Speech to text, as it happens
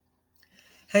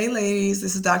Hey, ladies,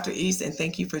 this is Dr. East, and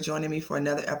thank you for joining me for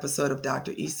another episode of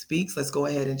Dr. East Speaks. Let's go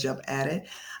ahead and jump at it.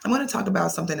 I'm going to talk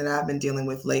about something that I've been dealing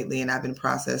with lately, and I've been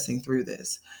processing through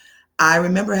this. I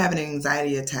remember having an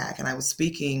anxiety attack, and I was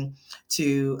speaking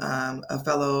to a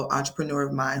fellow entrepreneur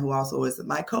of mine who also is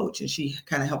my coach, and she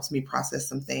kind of helps me process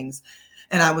some things.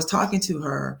 And I was talking to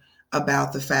her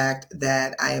about the fact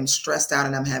that I am stressed out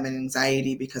and I'm having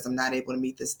anxiety because I'm not able to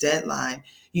meet this deadline,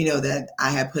 that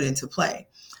I had put into play.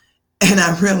 And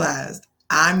I realized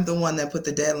I'm the one that put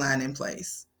the deadline in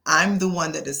place. I'm the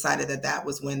one that decided that that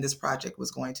was when this project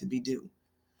was going to be due.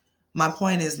 My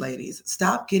point is, ladies,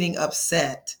 stop getting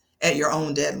upset at your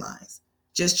own deadlines.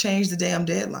 Just change the damn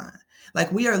deadline.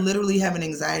 Like, we are literally having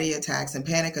anxiety attacks and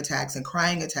panic attacks and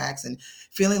crying attacks and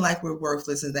feeling like we're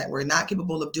worthless and that we're not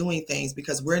capable of doing things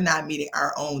because we're not meeting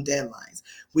our own deadlines.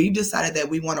 We've decided that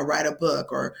we want to write a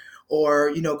book or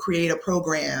create a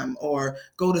program or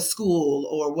go to school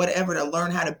or whatever to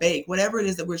learn how to bake, whatever it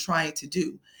is that we're trying to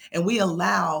do. And we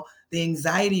allow the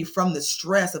anxiety from the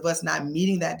stress of us not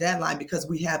meeting that deadline because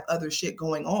we have other shit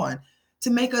going on to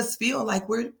make us feel like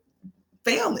we're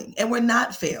failing, and we're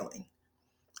not failing.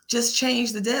 Just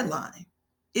change the deadline.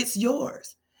 It's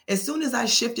yours. As soon as I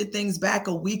shifted things back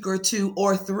a week or two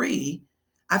or three,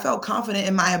 I felt confident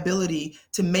in my ability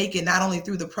to make it not only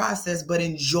through the process, but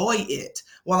enjoy it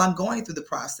while I'm going through the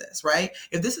process, right?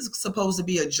 If this is supposed to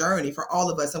be a journey for all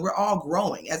of us and we're all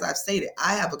growing, as I've stated,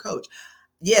 I have a coach.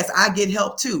 Yes, I get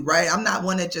help too, right? I'm not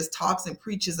one that just talks and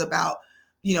preaches about,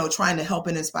 trying to help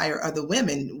and inspire other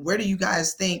women. Where do you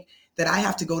guys think that I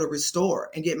have to go to restore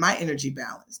and get my energy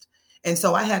balanced? And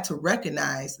so I had to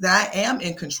recognize that I am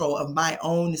in control of my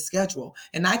own schedule,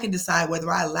 and I can decide whether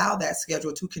I allow that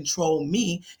schedule to control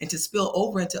me and to spill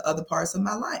over into other parts of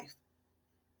my life.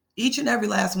 Each and every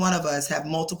last one of us have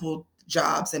multiple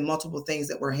jobs and multiple things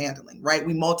that we're handling, right?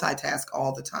 We multitask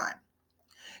all the time.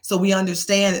 So we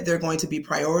understand that there are going to be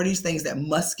priorities, things that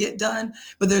must get done,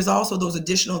 but there's also those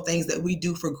additional things that we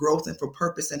do for growth and for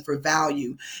purpose and for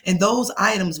value. And those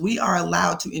items, we are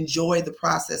allowed to enjoy the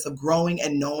process of growing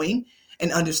and knowing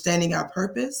and understanding our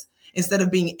purpose instead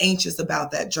of being anxious about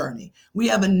that journey. We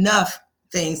have enough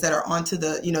things that are onto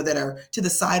the, that are to the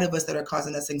side of us that are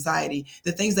causing us anxiety.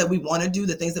 The things that we want to do,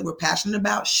 the things that we're passionate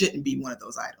about shouldn't be one of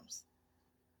those items.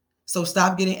 So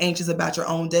stop getting anxious about your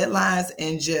own deadlines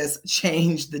and just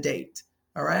change the date.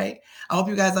 All right. I hope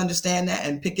you guys understand that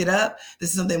and pick it up.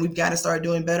 This is something we've got to start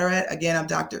doing better at. Again, I'm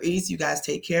Dr. East. You guys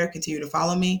take care. Continue to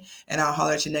follow me, and I'll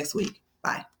holler at you next week.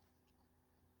 Bye.